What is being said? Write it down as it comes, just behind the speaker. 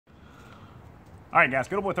All right, guys,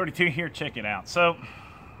 Good Boy 32 here. Check it out. So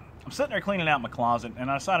I'm sitting there cleaning out my closet,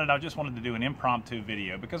 and I decided I just wanted to do an impromptu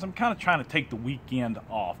video because I'm kind of trying to take the weekend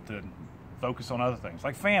off to focus on other things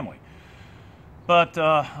like family. But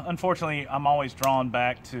unfortunately, I'm always drawn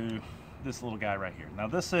back to this little guy right here. Now,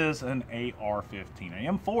 this is an AR15,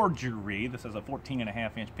 an M4 jewelry. This has a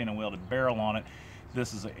 14.5-inch pin and welded barrel on it.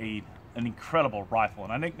 This is an incredible rifle,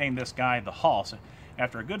 and I nicknamed this guy the Hoss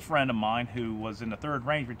after a good friend of mine who was in the 3rd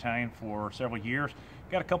Range Battalion for several years.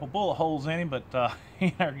 Got a couple bullet holes in him, but he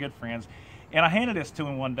and I are good friends. And I handed this to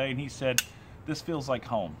him one day, and he said, "This feels like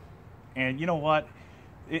home." And you know what?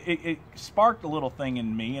 It sparked a little thing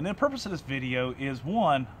in me. And the purpose of this video is,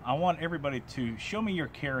 one, I want everybody to show me your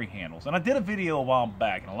carry handles. And I did a video a while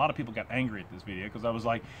back, and a lot of people got angry at this video because I was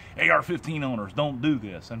like, AR-15 owners, don't do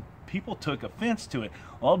this. And people took offense to it.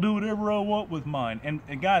 I'll do whatever I want with mine.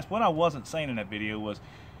 And guys, what I wasn't saying in that video was,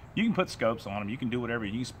 you can put scopes on them, you can do whatever,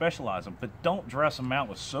 you can specialize them, but don't dress them out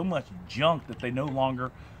with so much junk that they no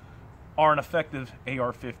longer are an effective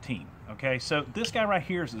AR-15. Okay, so this guy right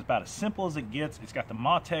here is about as simple as it gets. It's got the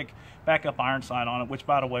Mautic backup iron sight on it, which,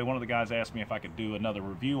 by the way, one of the guys asked me if I could do another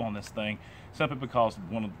review on this thing, simply because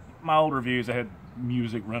one of my old reviews, I had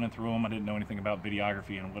music running through them. I didn't know anything about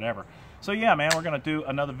videography and whatever. So yeah, man, we're going to do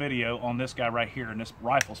another video on this guy right here, and this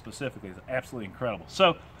rifle specifically is absolutely incredible.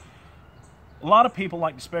 So a lot of people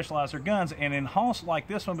like to specialize their guns, and in Hoss like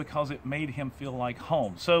this one because it made him feel like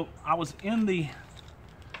home. So I was in the,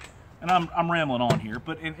 and I'm rambling on here,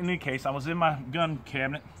 but in any case, I was in my gun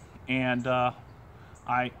cabinet, and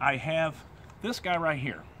I have this guy right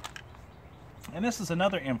here. And this is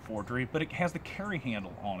another M4 jewelry, but it has the carry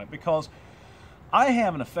handle on it because I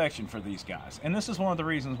have an affection for these guys. And this is one of the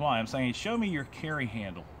reasons why I'm saying, show me your carry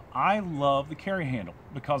handle. I love the carry handle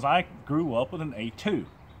because I grew up with an A2.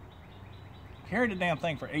 Carried the damn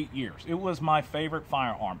thing for 8 years. It was my favorite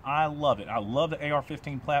firearm. I love it. I love the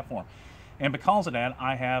AR-15 platform. And because of that,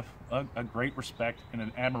 I have a great respect and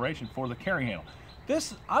an admiration for the carry handle.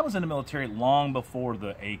 I was in the military long before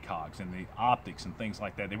the ACOGs and the optics and things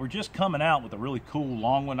like that. They were just coming out with a really cool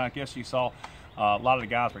long one. I guess you saw a lot of the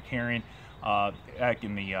guys were carrying back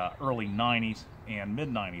in the early 90s and mid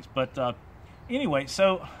 90s. But anyway,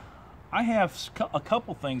 so I have a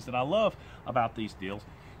couple things that I love about these deals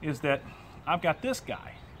is that I've got this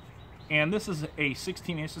guy, and this is a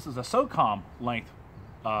 16-inch. This is a SOCOM length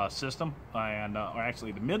system, and or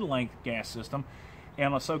actually the mid-length gas system,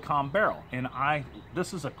 and a SOCOM barrel. And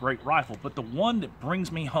this is a great rifle, but the one that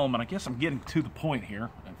brings me home, and I guess I'm getting to the point here,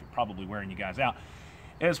 and probably wearing you guys out,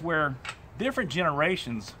 is where different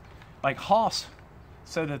generations, like Hoss,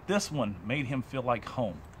 said that this one made him feel like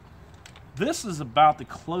home. This is about the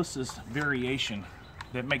closest variation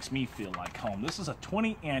that makes me feel like home. This is a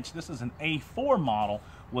 20-inch. This is an A4 model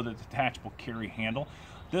with a detachable carry handle.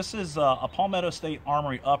 This is a Palmetto State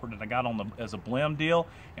Armory upper that I got on as a blim deal,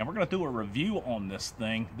 and we're going to do a review on this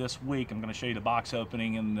thing this week. I'm going to show you the box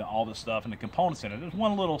opening and all this stuff and the components in it. There's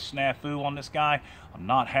one little snafu on this guy I'm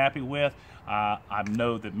not happy with. I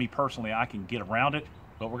know that me personally, I can get around it,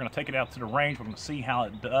 but we're going to take it out to the range. We're going to see how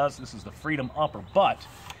it does. This is the Freedom upper, but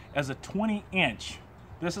as a 20-inch,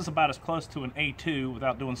 this is about as close to an A2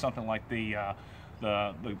 without doing something like the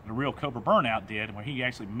real Cobra Burnout did, where he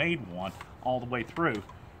actually made one all the way through.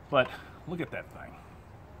 But look at that thing.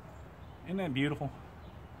 Isn't that beautiful?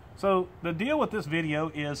 So the deal with this video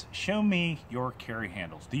is show me your carry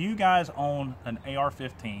handles. Do you guys own an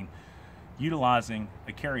AR-15 utilizing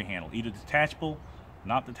a carry handle, either detachable,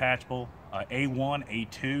 not detachable, A1,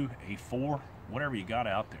 A2, A4, whatever you got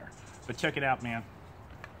out there? But check it out, man.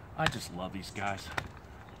 I just love these guys.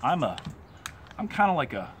 I'm kind of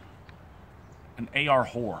like an AR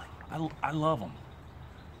whore. I love them.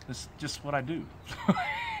 It's just what I do.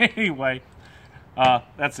 Anyway,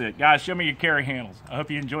 that's it. Guys, show me your carry handles. I hope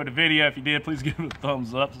you enjoyed the video. If you did, please give it a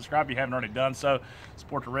thumbs up. Subscribe if you haven't already done so.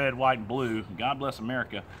 Support the red, white, and blue. God bless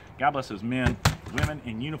America. God bless those men, women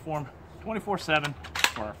in uniform 24/7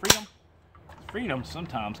 for our freedom. Freedom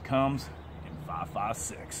sometimes comes in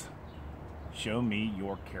 5.56. Show me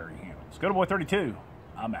your carry handles. Good Boy 32.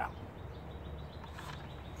 I'm out.